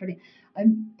records, and she's brilliant.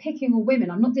 I'm picking all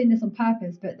women. I'm not doing this on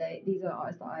purpose, but these are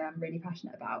artists that I am really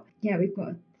passionate about. We've got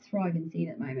thriving scene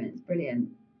at the moment. It's brilliant.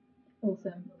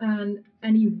 Awesome. And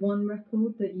any one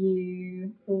record that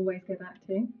you always go back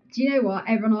to? Do you know what?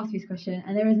 Everyone asks me this question,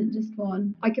 and there isn't just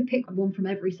one. I could pick one from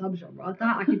every subgenre.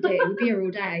 That I could do. We'd be here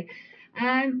all day.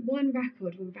 One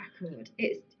record.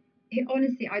 It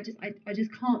honestly, I just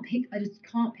can't pick. I just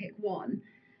can't pick one.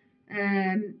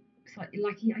 It's like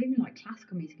I even like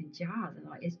classical music and jazz, and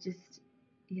like it's just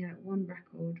one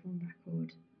record.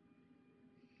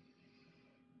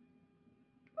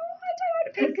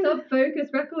 A self-focus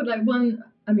record, like one.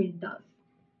 I mean, that's.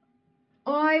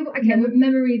 With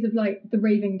memories of like the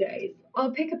raving days.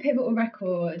 I'll pick a pivotal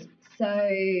record. So,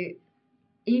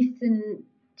 Chase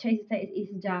Estate's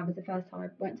Eastern Jam was the first time I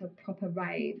went to a proper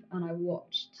rave, and I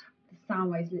watched the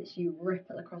sound waves literally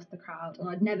ripple across the crowd. And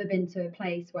I'd never been to a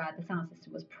place where the sound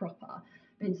system was proper.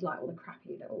 Been to like all the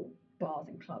crappy little bars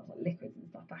and clubs like Liquids and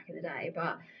stuff back in the day,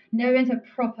 but never been to a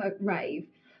proper rave.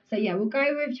 So yeah, we'll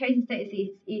go with Chase Estate's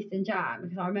Eastern Jam,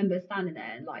 because I remember standing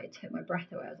there and like it took my breath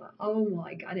away. I was like, oh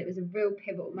my God. And it was a real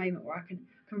pivotal moment where I can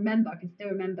still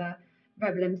remember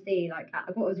Rebel MC, like I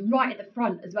was right at the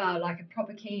front as well, like a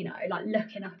proper keynote, like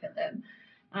looking up at them.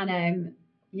 And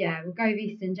we'll go with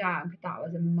Eastern Jam, because that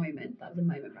was a moment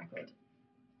record.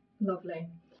 Lovely.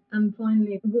 And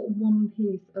finally, what one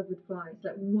piece of advice,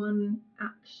 like one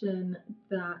action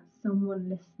that someone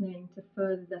listening to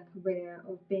further their career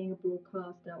of being a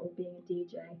broadcaster or being a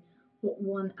DJ, what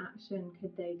one action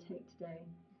could they take today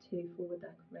to forward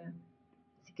their career?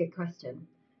 It's a good question.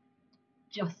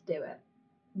 Just do it.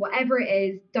 Whatever it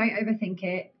is, don't overthink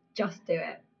it. Just do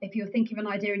it. If you're thinking of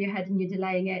an idea in your head and you're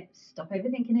delaying it, stop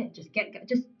overthinking it. Just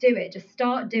do it. Just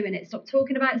start doing it. Stop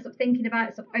talking about it. Stop thinking about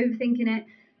it. Stop overthinking it.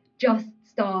 Just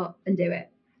start and do it.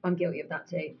 I'm guilty of that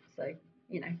too. So,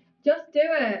 just do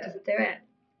it. Just do it.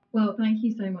 Well, thank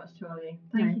you so much, Charlie.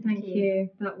 Thank you.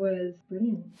 That was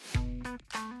brilliant.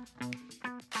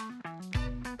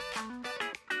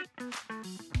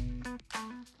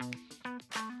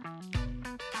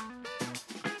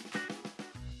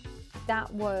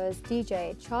 That was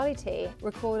DJ Charlie T,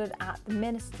 recorded at the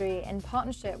Ministry in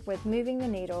partnership with Moving the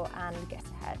Needle and Get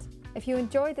Ahead. If you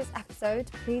enjoyed this episode,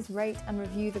 please rate and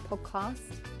review the podcast.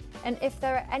 And if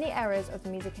there are any areas of the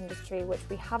music industry which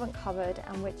we haven't covered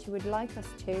and which you would like us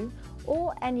to,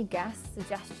 or any guest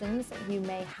suggestions that you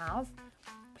may have,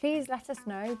 please let us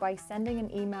know by sending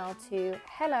an email to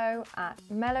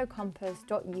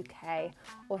hello@mellowcompass.uk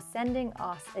or sending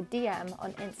us a DM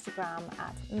on Instagram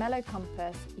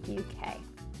 @mellowcompassuk.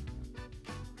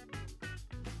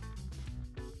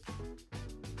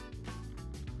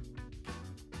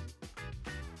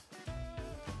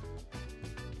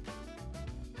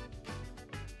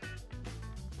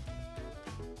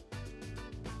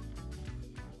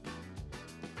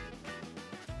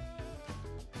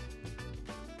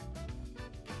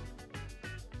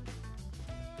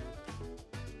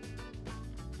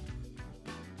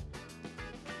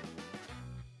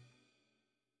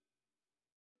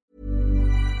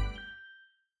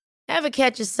 Ever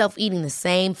catch yourself eating the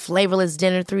same flavorless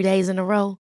dinner 3 days in a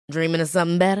row? Dreaming of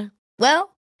something better?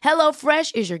 Well,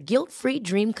 HelloFresh is your guilt-free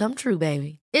dream come true,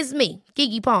 baby. It's me,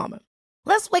 Keke Palmer.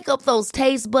 Let's wake up those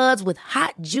taste buds with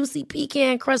hot, juicy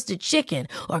pecan-crusted chicken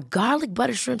or garlic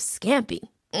butter shrimp scampi.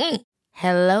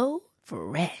 Hello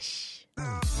Fresh.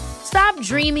 Stop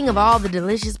dreaming of all the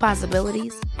delicious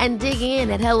possibilities and dig in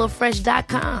at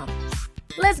HelloFresh.com.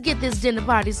 Let's get this dinner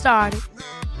party started.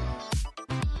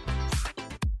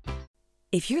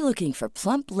 If you're looking for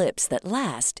plump lips that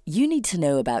last, you need to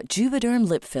know about Juvederm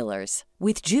lip fillers.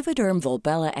 With Juvederm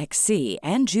Volbella XC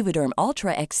and Juvederm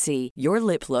Ultra XC, your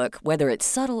lip look, whether it's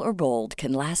subtle or bold,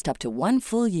 can last up to 1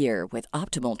 full year with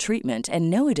optimal treatment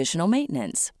and no additional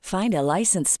maintenance. Find a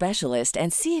licensed specialist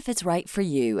and see if it's right for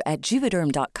you at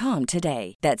Juvederm.com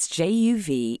today. That's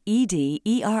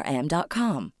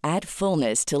JUVEDERM.com. Add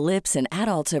fullness to lips in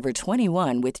adults over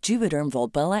 21 with Juvederm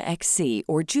Volbella XC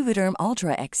or Juvederm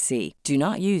Ultra XC. Do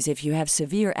not use if you have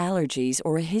severe allergies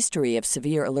or a history of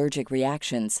severe allergic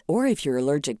reactions, or if you're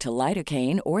allergic to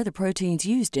lidocaine or the proteins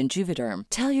used in Juvederm.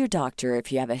 Tell your doctor if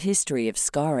you have a history of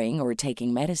scarring or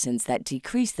taking medicines that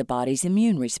decrease the body's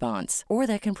immune response or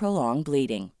that can prolong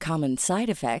bleeding. Common side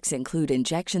effects include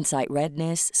injection site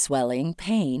redness, swelling,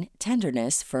 pain,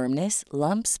 tenderness, firmness,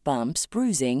 lumps, bumps,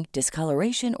 bruising,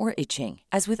 discoloration, or itching.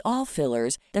 As with all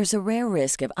fillers, there's a rare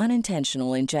risk of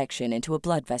unintentional injection into a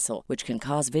blood vessel, which can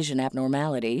cause vision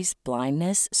abnormalities,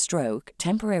 blindness, stroke,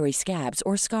 temporary scabs,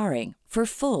 or scarring. For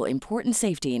full, important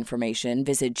safety information,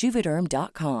 visit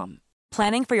Juvederm.com.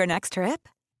 Planning for your next trip?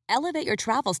 Elevate your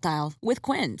travel style with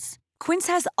Quince. Quince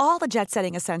has all the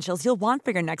jet-setting essentials you'll want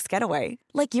for your next getaway,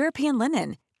 like European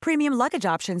linen, premium luggage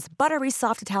options, buttery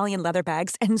soft Italian leather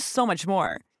bags, and so much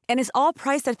more. And is all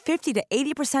priced at 50 to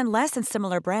 80% less than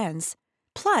similar brands.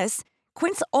 Plus,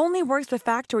 Quince only works with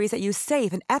factories that use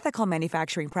safe and ethical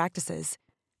manufacturing practices.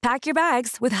 Pack your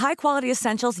bags with high-quality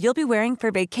essentials you'll be wearing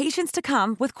for vacations to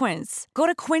come with Quince. Go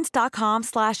to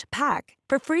quince.com/pack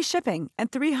for free shipping and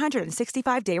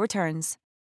 365-day returns.